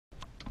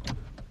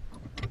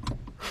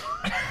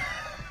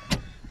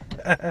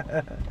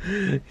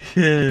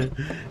Yeah.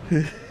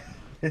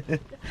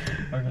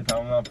 Okay, Tom,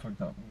 I'm not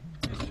fucked up.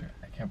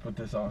 I can't put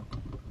this on.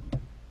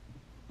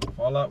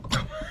 Fall out.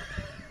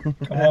 Come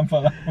on,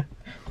 fall out.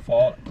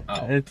 Fall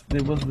out.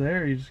 It was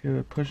there. You just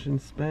gotta push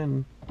and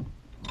spin.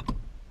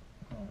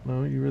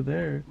 No, you were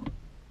there.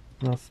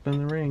 Now spin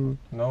the ring.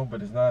 No,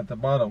 but it's not at the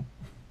bottom.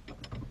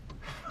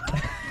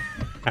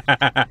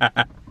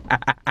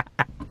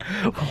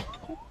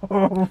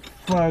 Oh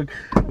fuck!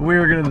 We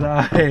were gonna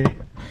die.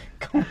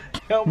 Come on,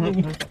 help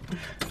me.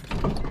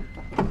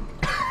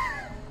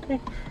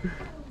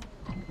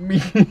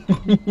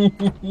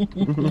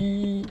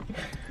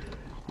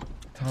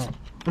 Tom,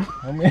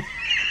 help me.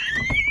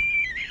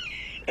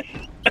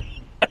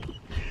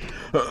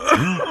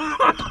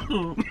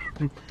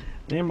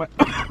 Damn my.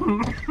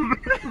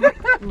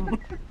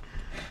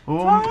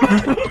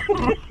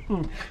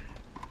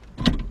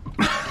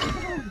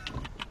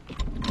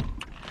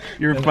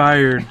 You're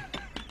fired.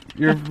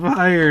 You're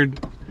fired.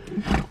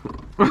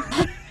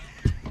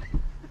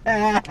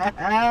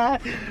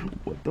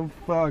 What the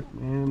fuck,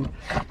 man?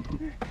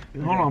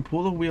 Hold on,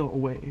 pull the wheel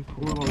away.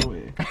 Pull it all the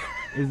way.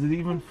 Is it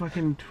even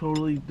fucking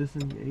totally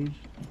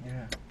disengaged?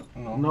 Yeah.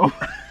 No.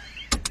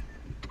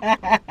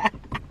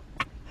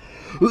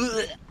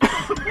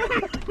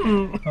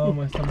 Oh,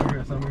 my stomach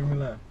hurts. I'm gonna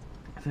laugh.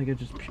 I think I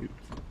just puked.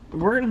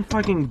 We're gonna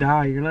fucking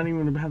die. You're not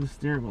even gonna have the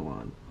steering wheel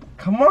on.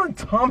 Come on,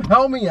 Tom,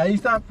 help me. I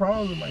used to have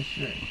problems with my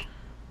shit.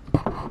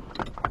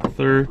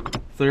 Third.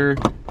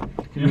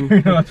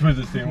 You're not supposed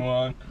to stay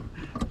on.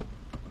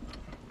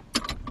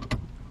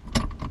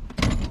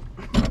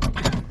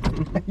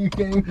 You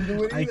can't even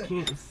do it either. I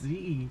can't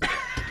see.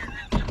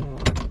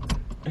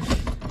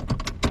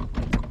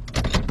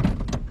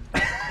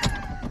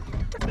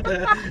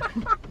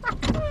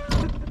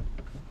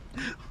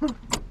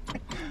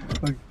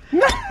 Fuck.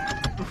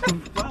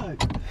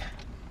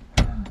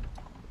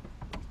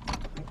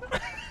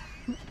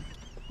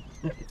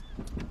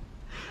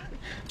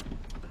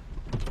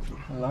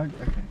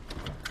 Okay.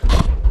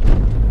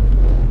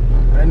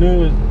 I knew it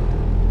was.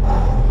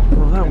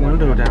 Roll that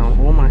window down.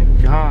 Oh my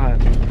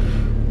god.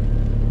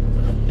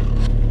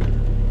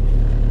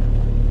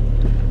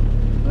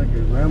 Like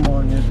a grandma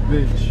in this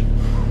bitch.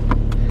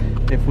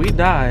 If we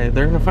die,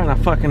 they're gonna find a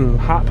fucking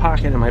hot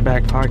pocket in my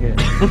back pocket.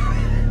 I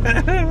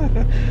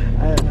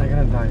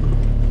gotta die.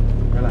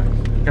 Relax.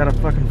 Got a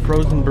fucking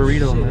frozen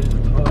burrito in there.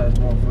 Tall ass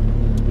motherfucker.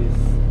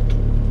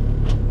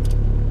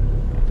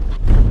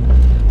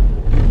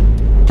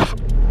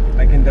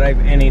 I can drive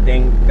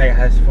anything that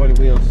has 4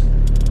 wheels.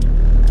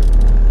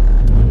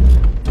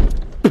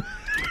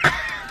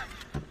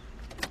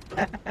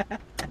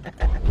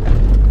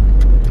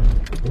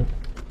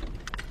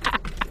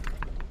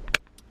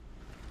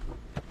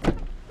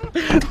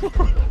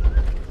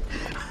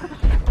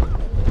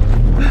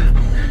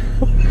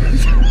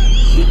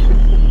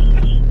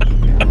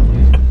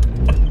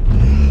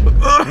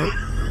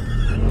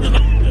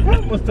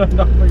 Stop.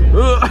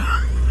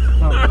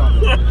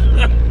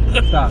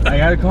 Stop. I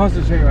gotta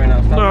concentrate right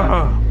now.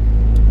 Stop.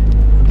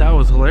 That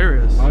was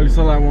hilarious. I only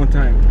saw that one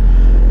time.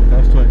 That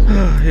was twice.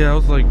 Yeah, that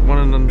was like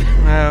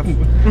 1.5.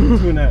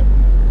 2.5.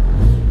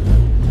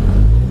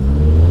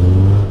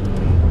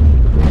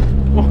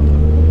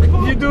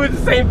 You do it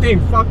the same thing.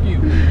 Fuck you.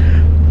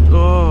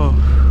 Oh.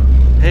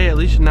 Hey, at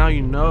least now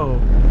you know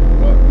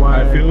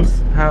why it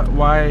feels.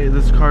 Why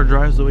this car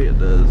drives the way it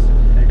does,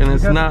 and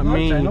it's not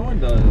me. I know it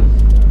does.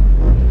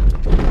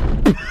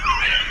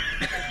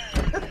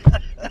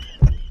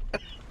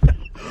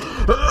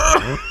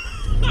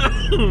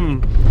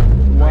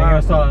 Wow. I ain't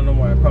gonna start no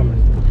more, I promise.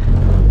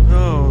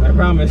 Oh. I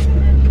promise. I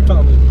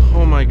promise.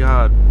 Oh my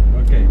god.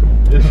 Okay,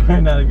 this is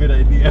probably not a good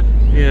idea.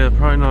 Yeah,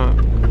 probably not.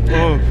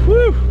 Oh,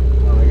 whew.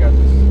 Oh, I got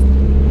this.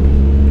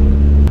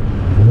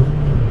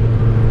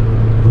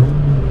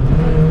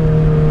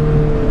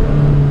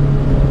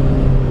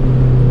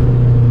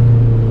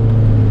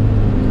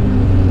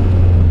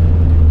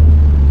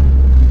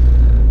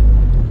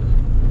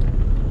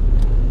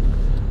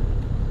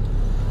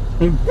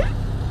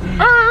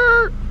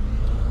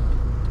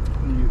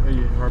 Are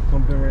you heart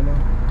pumping right now?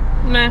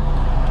 Nah.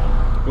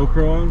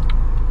 GoPro on?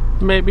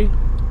 Maybe.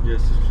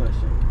 Yes, it's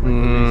flashing.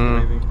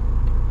 Maybe.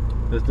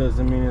 This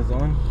doesn't mean it's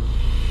on.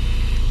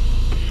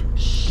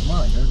 Come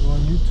on, gotta go on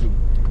YouTube.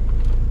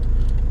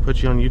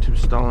 Put you on YouTube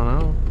stalling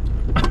out.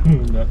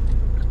 No,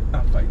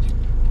 I'll fight you.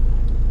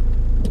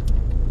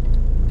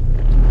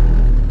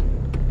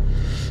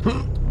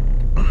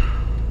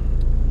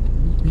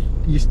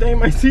 You stay in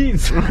my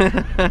seats.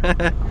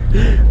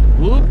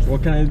 Whoops.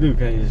 What can I do?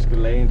 Can I just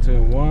lay into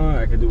one?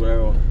 I can do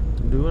whatever.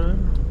 Do whatever.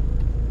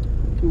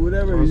 Do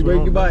whatever. You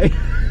break, you buy.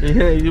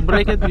 Yeah, you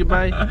break it, you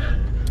buy.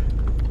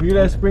 Look at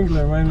that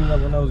sprinkler. Reminded me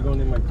of when I was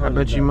going in my car. I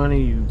bet you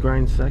money you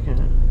grind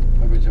second.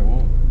 I bet you I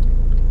won't.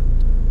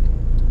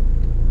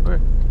 Okay.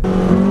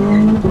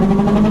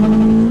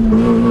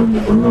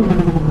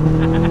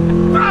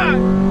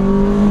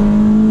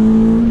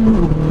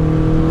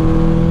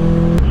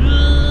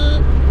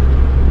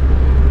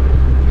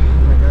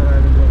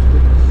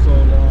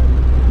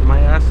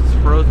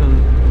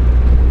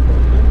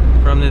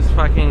 this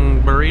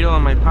fucking burrito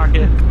in my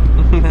pocket.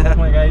 Oh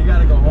my god, you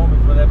gotta go home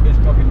before that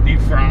bitch fucking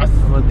defrosts.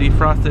 I'm gonna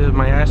defrost it with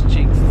my ass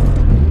cheeks.